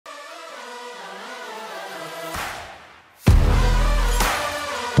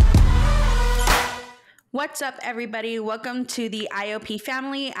What's up, everybody? Welcome to the IOP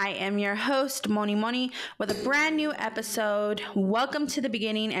family. I am your host, Moni-Moni, with a brand new episode. Welcome to the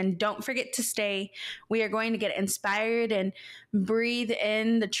beginning, and don't forget to stay. We are going to get inspired and breathe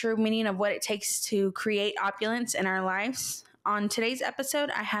in the true meaning of what it takes to create opulence in our lives. On today's episode,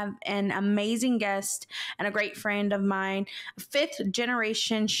 I have an amazing guest and a great friend of mine, fifth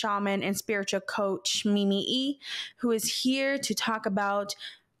generation shaman and spiritual coach, Mimi E, who is here to talk about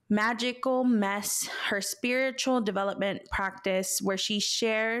Magical Mess, her spiritual development practice, where she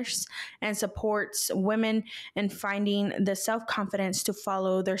shares and supports women in finding the self confidence to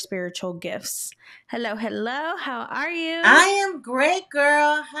follow their spiritual gifts. Hello, hello. How are you? I am great,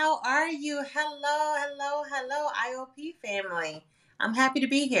 girl. How are you? Hello, IOP family. I'm happy to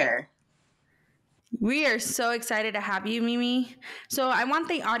be here. We are so excited to have you, Mimi. So, I want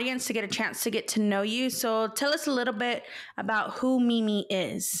the audience to get a chance to get to know you. So, tell us a little bit about who Mimi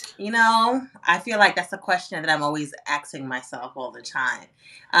is. I feel like that's a question that I'm always asking myself all the time.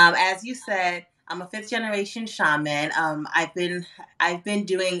 As you said, I'm a fifth generation shaman. I've been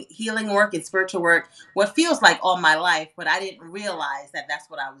doing healing work and spiritual work what feels like all my life, but I didn't realize that that's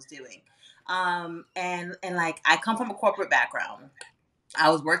what I was doing. And like I come from a corporate background. I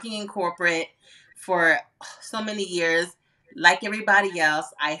was working in corporate for so many years. Like everybody else,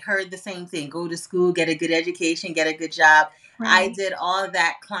 I heard the same thing: go to school, get a good education, get a good job. I Right. did all of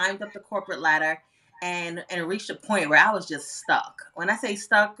that, climbed up the corporate ladder, and reached a point where I was just stuck. When I say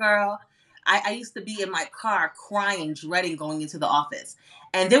stuck, girl, I used to be in my car crying, dreading going into the office.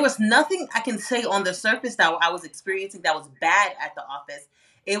 And there was nothing I can say on the surface that I was experiencing that was bad at the office.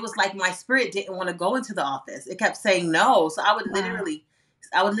 It was like my spirit didn't want to go into the office. It kept saying no. So Wow.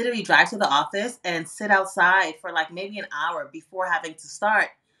 I would literally drive to the office and sit outside for like maybe an hour before having to start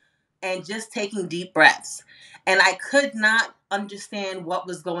and just taking deep breaths. And I could not understand what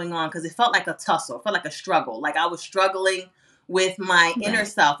was going on because it felt like a tussle, it felt like a struggle. Like I was struggling with my inner Right.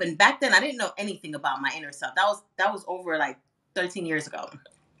 self. And back then I didn't know anything about my inner self. That was over like 13 years ago.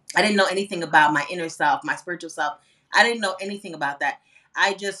 I didn't know anything about my inner self, my spiritual self. I didn't know anything about that.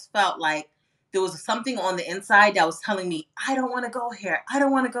 I just felt like there was something on the inside that was telling me, I don't want to go here. I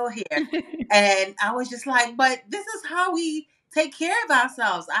don't want to go here. And I was just like, but this is how we take care of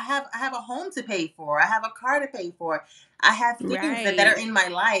ourselves. I have a home to pay for. I have a car to pay for. I have things that are Right. in my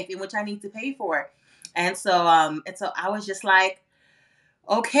life in which I need to pay for. And so I was just like,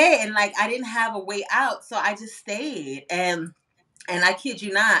 okay, and like I didn't have a way out, so I just stayed. And I kid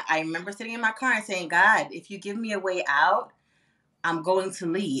you not, I remember sitting in my car and saying, God, if you give me a way out, I'm going to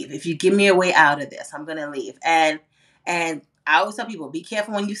leave. If you give me a way out of this, I'm going to leave. And I always tell people, be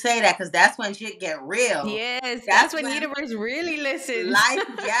careful when you say that because that's when shit get real. Yes, that's That's when when universe really listens. life,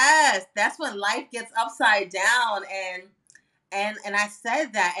 yes, that's when life gets upside down. And I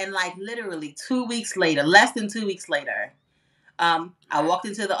said that, and like literally 2 weeks later, less than 2 weeks later, I walked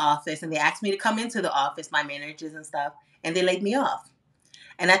into the office and they asked me to come into the office, my managers and stuff, and they laid me off.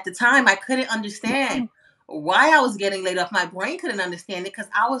 And at the time, I couldn't understand Wow. why I was getting laid off. My brain couldn't understand it because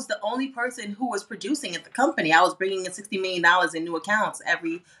I was the only person who was producing at the company. I was bringing in $60 million in new accounts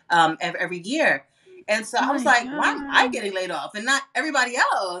every year. And so I was My like, why am I God. getting laid off and not everybody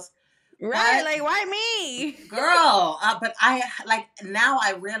else? Right, But like why me? girl, but I like now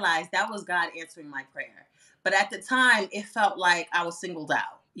I realize that was God answering my prayer. But at the time, it felt like I was singled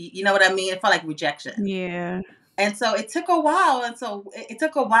out. You know what I mean? It felt like rejection. Yeah. And so it took a while. And so it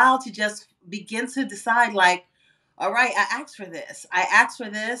took a while to just begin to decide, like, all right, I asked for this. I asked for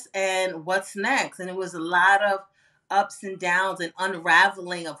this, and what's next? And it was a lot of ups and downs and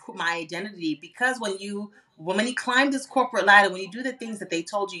unraveling of my identity because when you climb this corporate ladder, when you do the things that they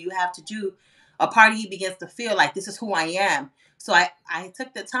told you you have to do, a part of you begins to feel like this is who I am. So I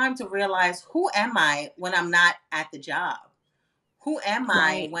took the time to realize, who am I when I'm not at the job? Who am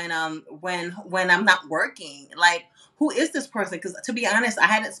I Right. when I'm not working? Like, who is this person? Because to be honest, I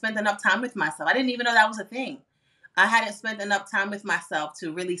hadn't spent enough time with myself. I didn't even know that was a thing. I hadn't spent enough time with myself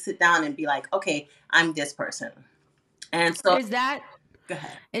to really sit down and be like, okay, I'm this person. And so, Is that go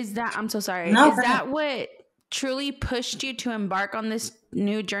ahead. I'm so sorry. No, Is go ahead. that what truly pushed you to embark on this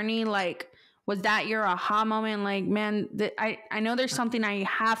new journey? Like was that your aha moment? Like, man, I know there's something I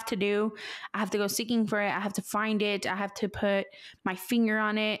have to do. I have to go seeking for it. I have to find it. I have to put my finger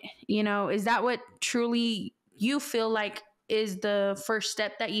on it. Is that what truly you feel like is the first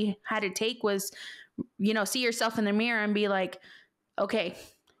step that you had to take was, see yourself in the mirror and be like, okay,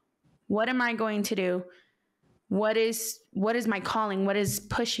 what am I going to do? What is my calling? What is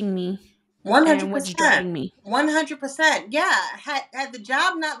pushing me and what's 100%. driving me? 100%. Yeah. Had the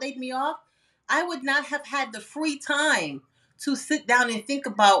job not laid me off, I would not have had the free time to sit down and think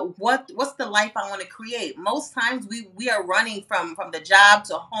about what's the life I want to create. Most times we are running from the job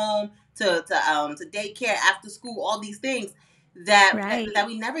to home to daycare, after school, all these things Right. that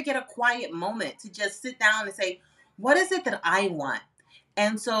we never get a quiet moment to just sit down and say, what is it that I want?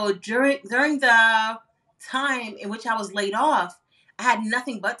 And so during the time in which I was laid off, I had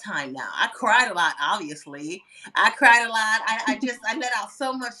nothing but time now. I cried a lot, obviously. I cried a lot. I let out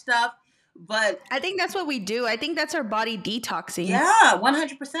so much stuff. But I think that's what we do. I think that's our body detoxing. yeah,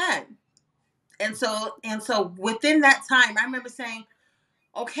 100%. And so within that time, I remember saying,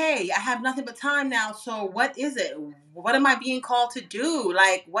 okay, I have nothing but time now. So what is it? What am I being called to do?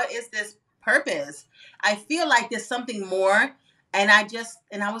 Like, what is this purpose? I feel like there's something more. And I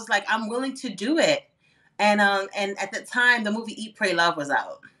was like, I'm willing to do it. And at the time, the movie Eat, Pray, Love was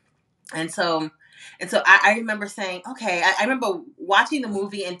out. And so I remember saying, okay, I remember watching the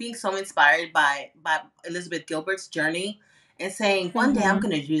movie and being so inspired by Elizabeth Gilbert's journey, and saying, one day I'm Mm-hmm.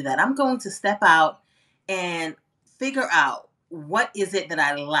 going to do that. I'm going to step out and figure out what is it that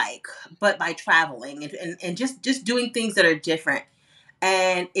I like, but by traveling and just doing things that are different.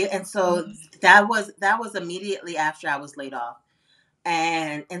 And so that was immediately after I was laid off.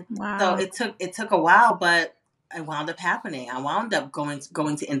 And so Wow. it took a while, but it wound up happening. I wound up going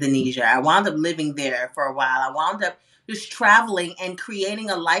to Indonesia. I wound up living there for a while. I wound up just traveling and creating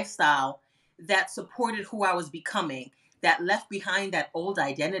a lifestyle that supported who I was becoming, that left behind that old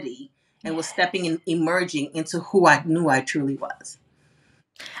identity and was stepping Yes. and emerging into who I knew I truly was.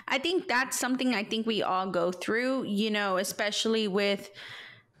 I think that's something I think we all go through, especially with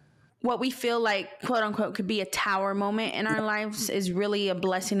what we feel like, quote unquote, could be a tower moment in our lives is really a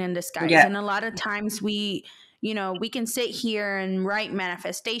blessing in disguise. Yeah. And a lot of times we can sit here and write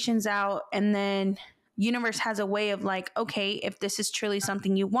manifestations out, and then universe has a way of like, okay, if this is truly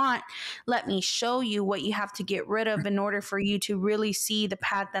something you want, let me show you what you have to get rid of in order for you to really see the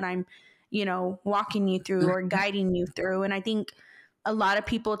path that I'm, walking you through or guiding you through. And I think a lot of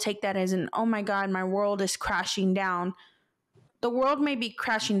people take that as an, oh my God, my world is crashing down. The world may be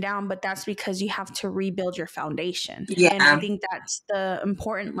crashing down, but that's because you have to rebuild your foundation. And I Yeah. think that's the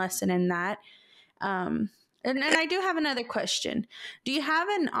important lesson in that. Um, and I do have another question. Do you have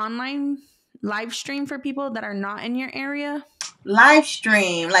an online live stream for people that are not in your area? Live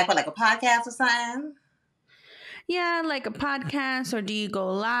stream, like what, like a podcast or something? Yeah, like a podcast, or do you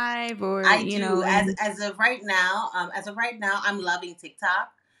go live, or, I do. and As of right now, I'm loving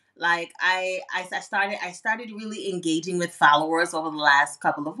TikTok. Like I started really engaging with followers over the last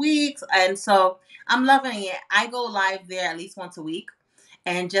couple of weeks, and so I'm loving it. I go live there at least once a week,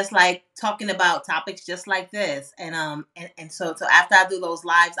 and just like talking about topics just like this, and so after I do those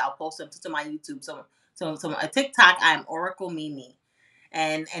lives, I'll post them to my YouTube. So a TikTok, I'm Oracle Mimi,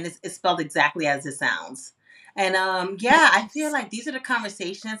 and it's spelled exactly as it sounds. And yeah, I feel yes. like these are the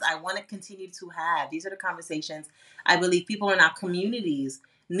conversations I want to continue to have. These are the conversations I believe people in our communities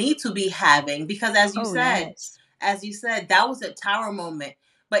need to be having, because Oh, yes. as you said, that was a tower moment.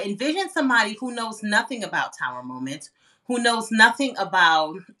 But envision somebody who knows nothing about tower moments, who knows nothing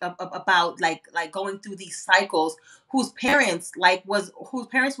about like going through these cycles, whose parents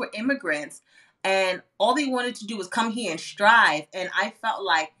were immigrants, and all they wanted to do was come here and strive. And I felt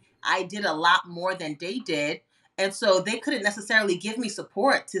like I did a lot more than they did, and so they couldn't necessarily give me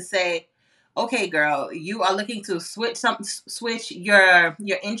support to say, okay, girl, you are looking to switch your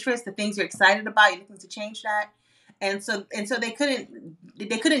interest, the things you're excited about, you're looking to change that. And so they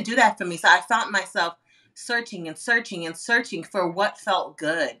couldn't do that for me. So I found myself searching and searching and searching for what felt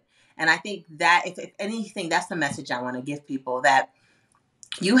good. And I think that if anything, that's the message I want to give people, that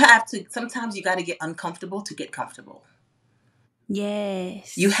you have to, sometimes you got to get uncomfortable to get comfortable. You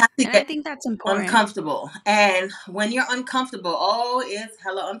Yes. have to And I get think that's important. uncomfortable. And when you're uncomfortable, oh, it's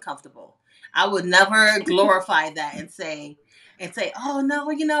hella uncomfortable. I would never glorify that and say, oh no,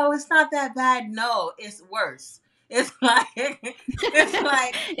 it's not that bad. No, it's worse. It's like it's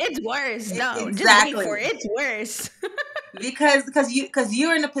like It's worse. No, just wait for exactly. it. It's worse. Because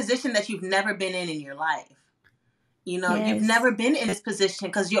you're in a position that you've never been in your life. You've Yes. never been in this position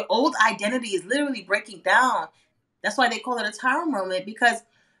because your old identity is literally breaking down. That's why they call it a tower moment, because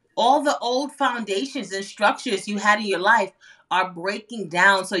all the old foundations and structures you had in your life are breaking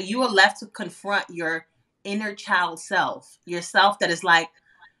down. So you are left to confront your inner child self, your self that is like,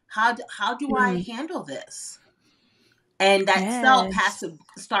 how do I Mm. handle this? And that self has Yes.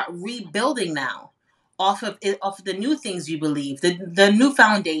 to start rebuilding now off of the new things you believe, the new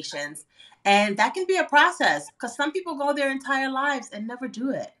foundations. And that can be a process, because some people go their entire lives and never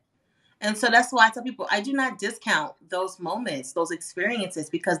do it. And so that's why I tell people, I do not discount those moments, those experiences,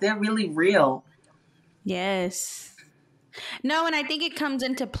 because they're really real. Yes. No, and I think it comes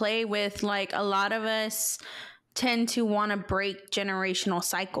into play with like a lot of us tend to want to break generational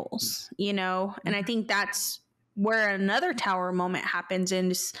cycles, you know? And I think that's where another tower moment happens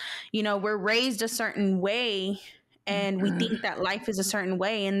is, you know, we're raised a certain way and we think that life is a certain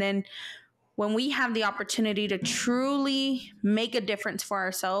way. And then when we have the opportunity to truly make a difference for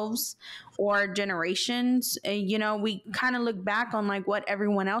ourselves or generations, you know, we kind of look back on like what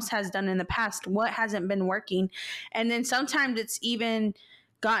everyone else has done in the past, what hasn't been working. And then sometimes it's even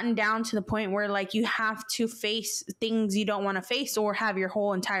gotten down to the point where like you have to face things you don't want to face or have your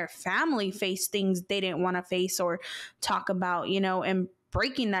whole entire family face things they didn't want to face or talk about, you know, and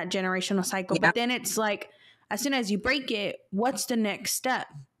breaking that generational cycle. Yeah. But then it's like, as soon as you break it, what's the next step?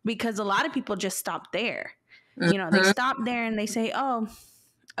 Because a lot of people just stop there. You know, they Mhm. stop there and they say, oh,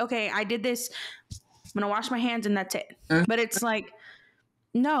 okay, I did this. I'm going to wash my hands and that's it. Mhm. But it's like,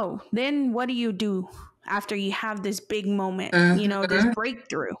 no, then what do you do after you have this big moment, you know, this Mhm.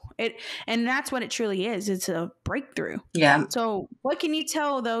 breakthrough? And that's what it truly is. It's a breakthrough. Yeah. So, what can you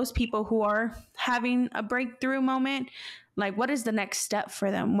tell those people who are having a breakthrough moment? Like, what is the next step for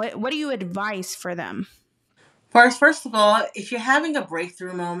them? What do you advise for them? First of all, if you're having a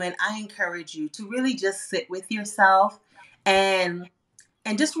breakthrough moment, I encourage you to really just sit with yourself and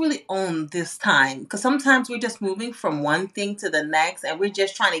just really own this time, because sometimes we're just moving from one thing to the next and we're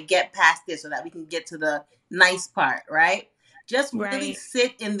just trying to get past this so that we can get to the nice part, right? Just really Right.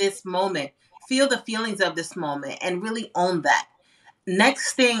 sit in this moment, feel the feelings of this moment, and really own that.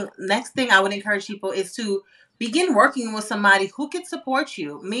 Next thing I would encourage people is to begin working with somebody who can support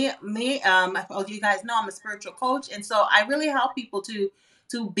you. As you guys know, I'm a spiritual coach, and so I really help people to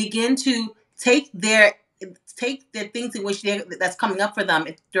begin to take the things in which that's coming up for them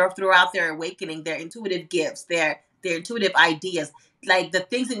throughout their awakening, their intuitive gifts, their intuitive ideas, like the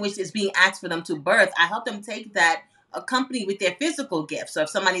things in which is being asked for them to birth. I help them take that, accompanied with their physical gifts. So if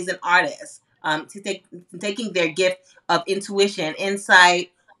somebody's an artist, taking their gift of intuition,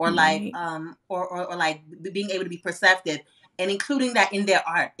 insight, or like Right. or like being able to be perceptive, and including that in their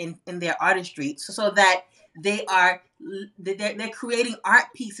art, in their artistry, so that they are they're creating art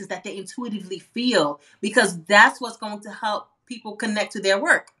pieces that they intuitively feel, because that's what's going to help people connect to their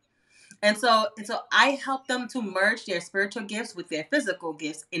work. And so I help them to merge their spiritual gifts with their physical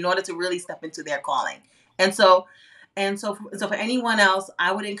gifts in order to really step into their calling. And so for anyone else,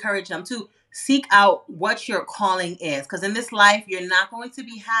 I would encourage them to seek out what your calling is, because in this life you're not going to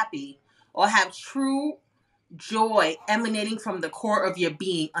be happy or have true joy emanating from the core of your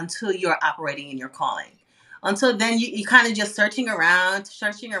being until you're operating in your calling. Until then, you kind of just searching around,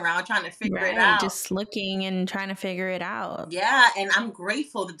 trying to figure it Right. out. Just looking and trying to figure it out. Yeah, and I'm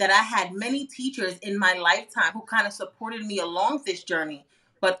grateful that I had many teachers in my lifetime who kind of supported me along this journey.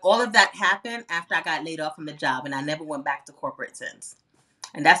 But all of that happened after I got laid off from the job, and I never went back to corporate since.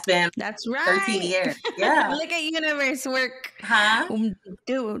 And that's been That's 13 right. years. Yeah. Look at universe work. Huh?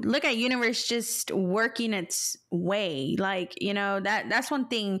 Dude, look at universe just working its way. Like, you know, that's one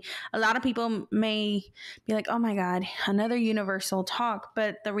thing. A lot of people may be like, "Oh my god, another universal talk."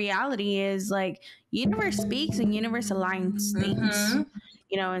 But the reality is like universe speaks and universe aligns things. Mm-hmm.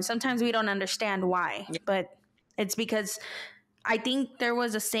 You know, and sometimes we don't understand why, Yeah. but it's because I think there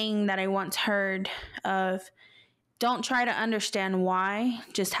was a saying that I once heard of don't try to understand why,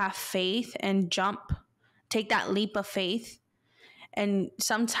 just have faith and jump. Take that leap of faith. And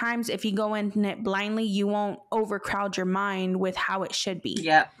sometimes if you go in it blindly, you won't overcrowd your mind with how it should be.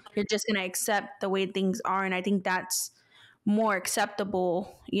 Yep. You're just going to accept the way things are. And I think that's more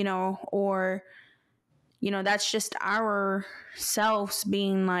acceptable, you know, or, you know, that's just our selves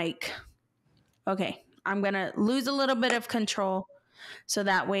being like, okay, I'm going to lose a little bit of control so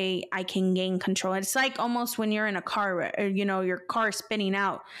that way I can gain control. It's like almost when you're in a car, or, you know, your car is spinning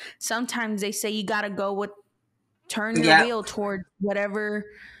out. Sometimes they say you got to go with turn your Yep. wheel toward whatever,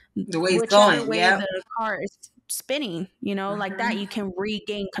 The way it's whichever going. way Yep. the car is spinning, you know, like that Mm-hmm. you can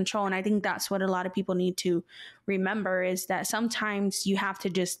regain control. And I think that's what a lot of people need to remember is that sometimes you have to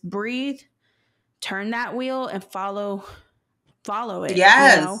just breathe, turn that wheel and follow it, you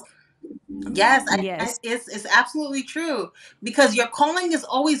Yes. know? Yes, Yes. it's absolutely true, because your calling is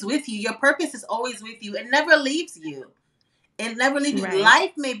always with you. Your purpose is always with you. It never leaves you. It never leaves you. Right.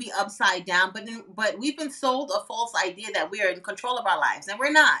 Life may be upside down, but we've been sold a false idea that we are in control of our lives, and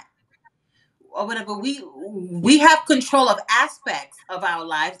we're not. Or whatever, we have control of aspects of our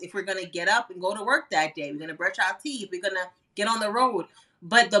lives. If we're going to get up and go to work that day, we're going to brush our teeth, we're going to get on the road.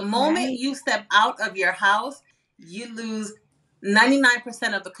 But the moment Right. you step out of your house, you lose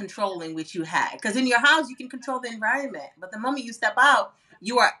 99% of the control in which you had, because in your house you can control the environment, but the moment you step out,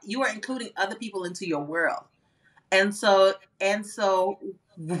 you are including other people into your world. And so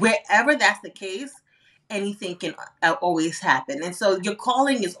wherever that's the case, anything can always happen. And so your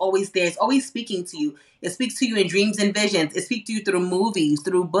calling is always there. It's always speaking to you. It speaks to you in dreams and visions. It speaks to you through movies,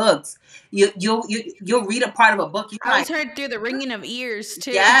 through books. You'll read a part of a book. You I like, was heard through the ringing of ears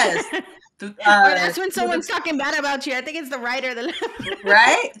too. yes, Or that's when through the someone's talking bad about you. I think it's the right or the left.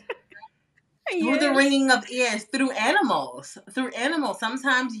 right. Through the Yes. ringing of ears, through animals,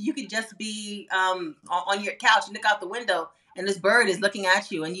 sometimes you could just be on your couch and look out the window and this bird is looking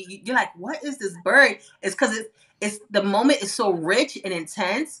at you, and you're like, what is this bird? It's because it's the moment is so rich and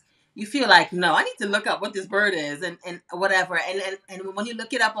intense. You feel like, no, I need to look up what this bird is, and whatever, and when you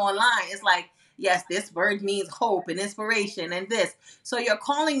look it up online, it's like, yes, this bird means hope and inspiration and this. So your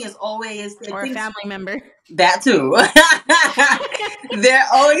calling is always Or a things family member. that too. They're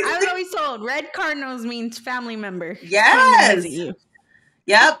always I was always told red cardinals means family member coming to visit yes. you.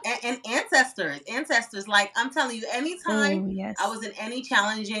 Yep, and ancestors. Like, I'm telling you, anytime Oh yes. I was in any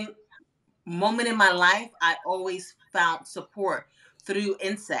challenging moment in my life, I always found support through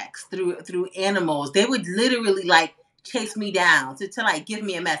insects, through animals. They would literally like chase me down to like give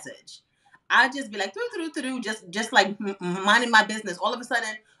me a message. I'd just be like through, just like minding my business. All of a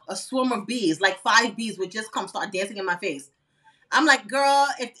sudden, a swarm of bees, like 5 bees, would just come start dancing in my face. I'm like, girl,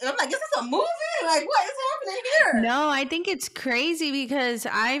 I'm like, is this a movie? Like, what is happening here? No, I think it's crazy because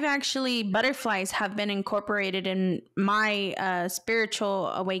I've actually, butterflies have been incorporated in my spiritual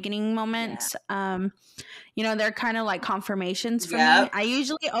awakening Yeah. moments. They're kind of like confirmations for me. Yep. I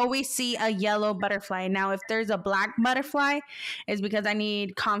usually always see a yellow butterfly. Now, if there's a black butterfly, it's because I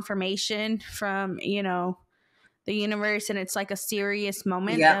need confirmation from, the universe, and it's like a serious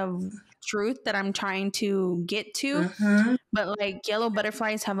moment Yep. of truth that I'm trying to get to. Mm-hmm. But like yellow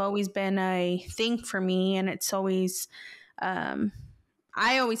butterflies have always been a thing for me, and it's always um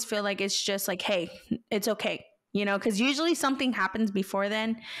I always feel like it's just like, hey, it's okay. Because usually something happens before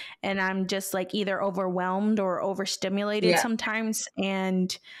then, and I'm just like either overwhelmed or overstimulated Yeah. sometimes.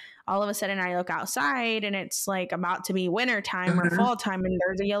 And all of a sudden I look outside and it's like about to be winter time or Mm-hmm. fall time, and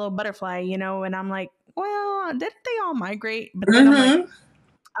there's a yellow butterfly, and I'm like, well, didn't they all migrate? But then I'm like, Mm-hmm.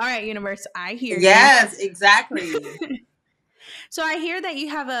 all right, universe, I hear you. Yes, exactly. So I hear that you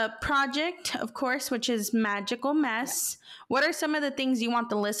have a project, of course, which is Magical Yeah. Mess. What are some of the things you want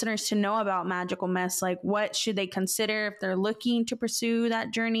the listeners to know about Magical Mess? Like, what should they consider if they're looking to pursue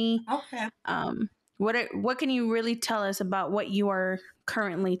that journey? Okay. What can you really tell us about what you are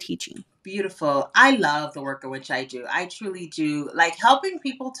currently teaching? Beautiful. I love the work in which I do. I truly do. Like, helping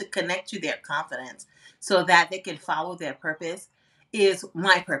people to connect to their confidence so that they can follow their purpose is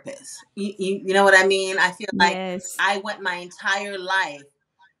my purpose. You know what I mean? I feel like Yes. I went my entire life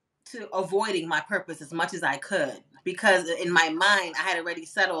to avoiding my purpose as much as I could, because in my mind I had already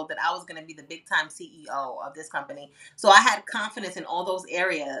settled that I was going to be the big time CEO of this company. So I had confidence in all those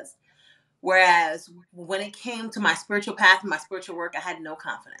areas. Whereas when it came to my spiritual path and my spiritual work, I had no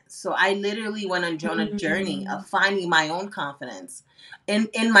confidence. So I literally went on a journey of Mm, finding my own confidence in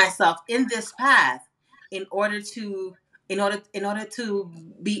myself in this path, in order to in order to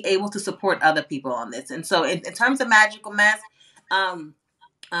be able to support other people on this. And so in terms of Magical Mess, um,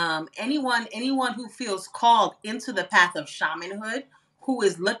 anyone who feels called into the path of shamanhood, who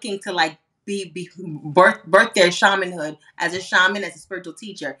is looking to like be birth their shamanhood as a shaman, as a spiritual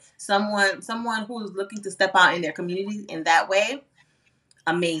teacher, someone who is looking to step out in their community in that way,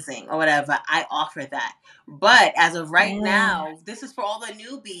 amazing, or whatever, I offer that. But as of right yeah. now, this is for all the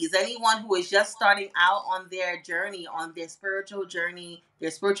newbies, anyone who is just starting out on their journey, on their spiritual journey,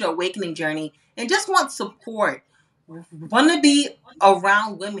 their spiritual awakening journey, and just want support, want to be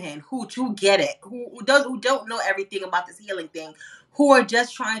around women who get it, who don't know everything about this healing thing, who are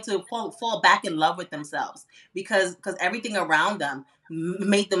just trying to fall back in love with themselves, because everything around them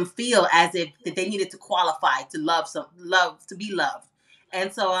made them feel as if that they needed to qualify to love to be loved.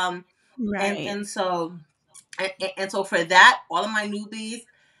 And so and Right. and so and so for that, all of my newbies,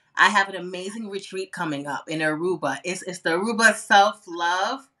 I have an amazing retreat coming up in Aruba. It's the Aruba Self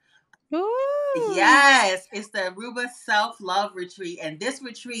Love. Ooh. Yes, it's the Aruba Self Love Retreat. And this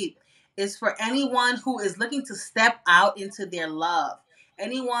retreat is for anyone who is looking to step out into their love,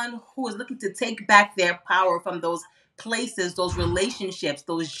 anyone who is looking to take back their power from those places, those relationships,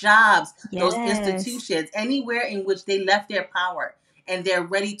 those jobs, those Yes. institutions, anywhere in which they left their power and they're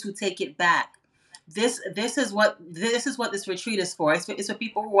ready to take it back. This is what this retreat is for. It's for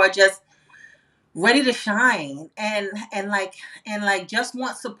people who are just ready to shine, and just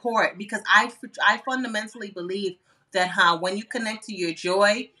want support, because I fundamentally believe that how when you connect to your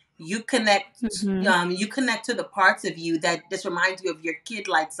joy, you connect to the parts of you that just remind you of your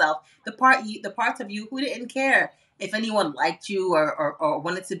kid-like self, the parts of you who didn't care if anyone liked you or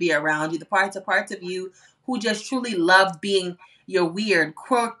wanted to be around you, the parts of you who just truly loved being your weird,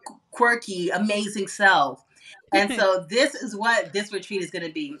 quirky, amazing self. And so this is what this retreat is going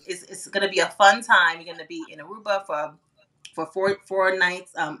to be. It's going to be a fun time. You're going to be in Aruba for four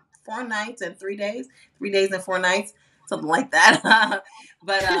nights, 4 nights and 3 days, 3 days and 4 nights, something like that.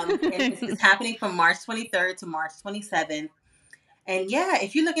 But and it's happening from March 23rd to March 27th. And yeah,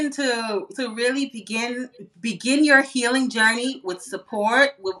 if you're looking to really begin your healing journey with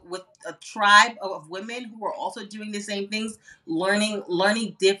support, with a tribe of women who are also doing the same things, learning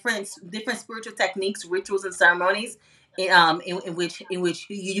different spiritual techniques, rituals, and ceremonies, in which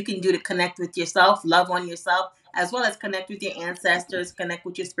you can do to connect with yourself, love on yourself, as well as connect with your ancestors, connect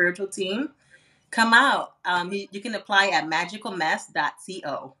with your spiritual team. Come out. You can apply at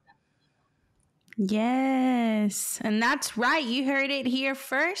magicalmess.co. Yes, and that's right. You heard it here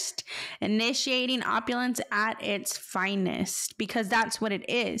first. Initiating opulence at its finest, because that's what it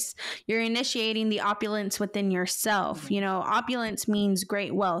is. You're initiating the opulence within yourself. You know, opulence means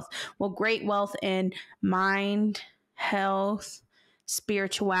great wealth. Well, great wealth in mind, health, Yep.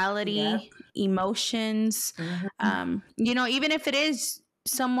 spirituality, emotions. Mm-hmm. You know, even if it is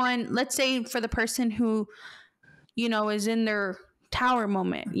someone, let's say for the person who, you know, is in their tower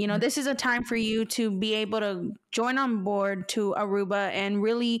moment. You know, this is a time for you to be able to join on board to Aruba and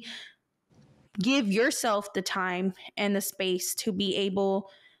really give yourself the time and the space to be able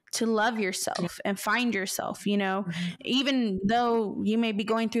to love yourself and find yourself, you know, even though you may be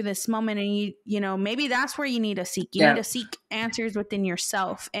going through this moment and you know, maybe that's where you need to seek. You need Yeah. to seek answers within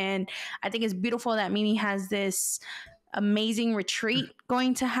yourself. And I think it's beautiful that Mimi has this amazing retreat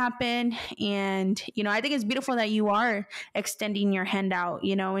going to happen. And, you know, I think it's beautiful that you are extending your hand out,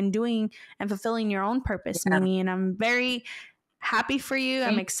 you know, and doing and fulfilling your own purpose, Yeah. Mimi. And I'm very happy for you. I'm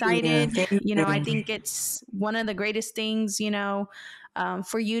Thank you. excited. Thank You know, I you. think it's one of the greatest things, you know,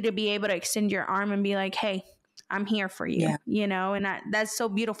 for you to be able to extend your arm and be like, hey, I'm here for you, Yeah. you know, and that's so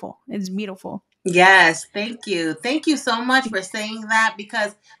beautiful. It's beautiful. Yes, thank you. Thank you so much for saying that,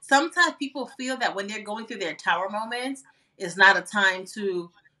 because sometimes people feel that when they're going through their tower moments, it's not a time to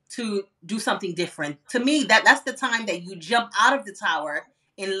do something different. To me, that's the time that you jump out of the tower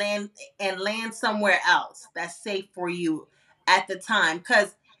and land somewhere else that's safe for you at the time,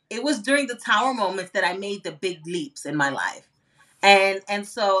 because it was during the tower moments that I made the big leaps in my life. And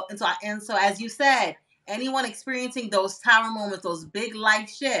so as you said, anyone experiencing those tower moments, those big life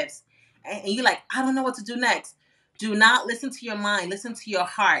shifts, and you're like, I don't know what to do next. Do not listen to your mind, listen to your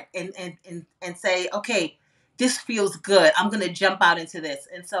heart, and say, okay, this feels good. I'm gonna jump out into this.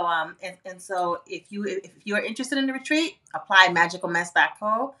 And so if you're interested in the retreat, apply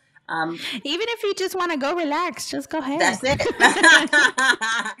magicalmess.co. Even if you just want to go relax, just go ahead. That's it.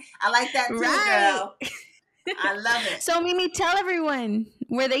 I like that too, Right. girl. I love it. So, Mimi, tell everyone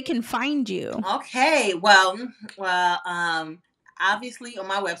where they can find you. Okay, well, obviously on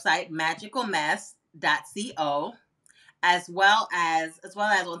my website, magicalmess.co, as well as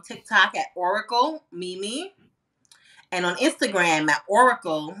on TikTok at Oracle Mimi, and on Instagram at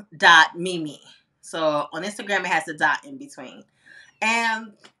oracle.mimi. So on Instagram it has a dot in between.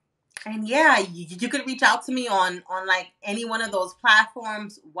 And and yeah, you could reach out to me on like any one of those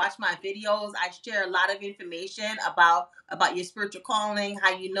platforms. Watch my videos. I share a lot of information about your spiritual calling,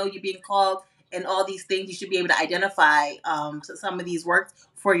 how you know you're being called, and all these things. You should be able to identify some of these works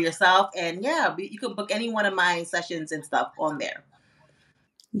for yourself. And yeah, you can book any one of my sessions and stuff on there.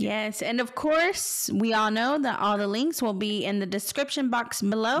 Yes. And of course, we all know that all the links will be in the description box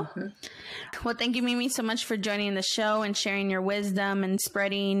below. Mm-hmm. Well, thank you, Mimi, so much for joining the show and sharing your wisdom and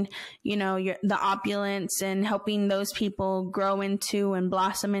spreading, you know, the opulence and helping those people grow into and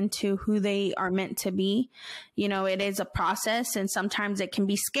blossom into who they are meant to be. You know, it is a process, and sometimes it can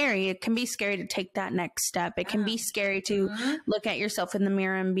be scary. It can be scary to take that next step. It can be scary to look at yourself in the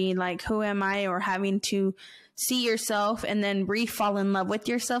mirror and be like, who am I? Or having to see yourself and then fall in love with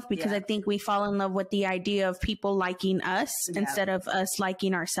yourself, because Yeah. I think we fall in love with the idea of people liking us instead of us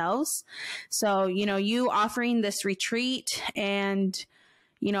liking ourselves. So, you know, you offering this retreat and,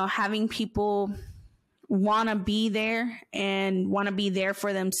 you know, having people want to be there and want to be there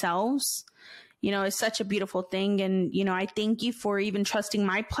for themselves, you know, is such a beautiful thing. And, you know, I thank you for even trusting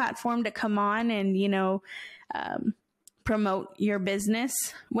my platform to come on and, you know, promote your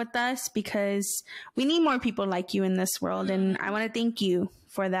business with us, because we need more people like you in this world. And I want to thank you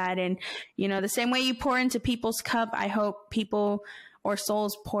for that. And, you know, the same way you pour into people's cup, I hope people or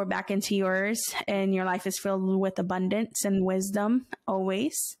souls pour back into yours and your life is filled with abundance and wisdom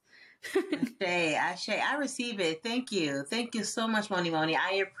always. Ashe, I receive it. Thank you. Thank you so much, Moni-Moni.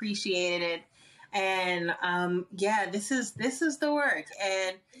 I appreciated it. And yeah, this is the work.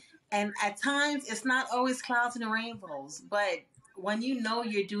 And at times it's not always clouds and rainbows, but when you know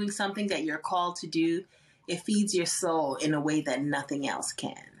you're doing something that you're called to do, it feeds your soul in a way that nothing else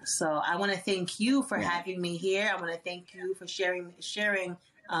can. So I want to thank you for having me here. I want to thank you for sharing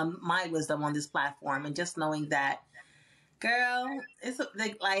my wisdom on this platform, and just knowing that, girl, it's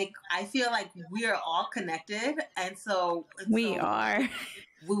like I feel like we are all connected, and so we are.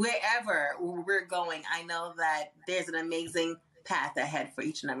 Wherever we're going, I know that there's an amazing path ahead for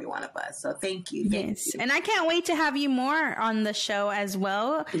each and every one of us. So thank you. Thank you. And I can't wait to have you more on the show as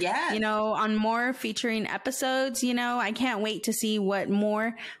well. Yeah. You know, on more featuring episodes. You know, I can't wait to see what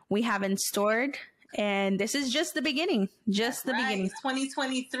more we have in store. And this is just the beginning. Just the beginning. It's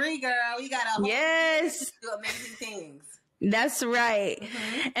 2023, girl. We got a whole do amazing things. That's right.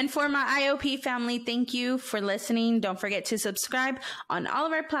 Mm-hmm. And for my IOP family, thank you for listening. Don't forget to subscribe on all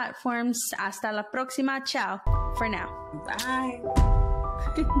of our platforms. Hasta la próxima. Ciao for now. Bye.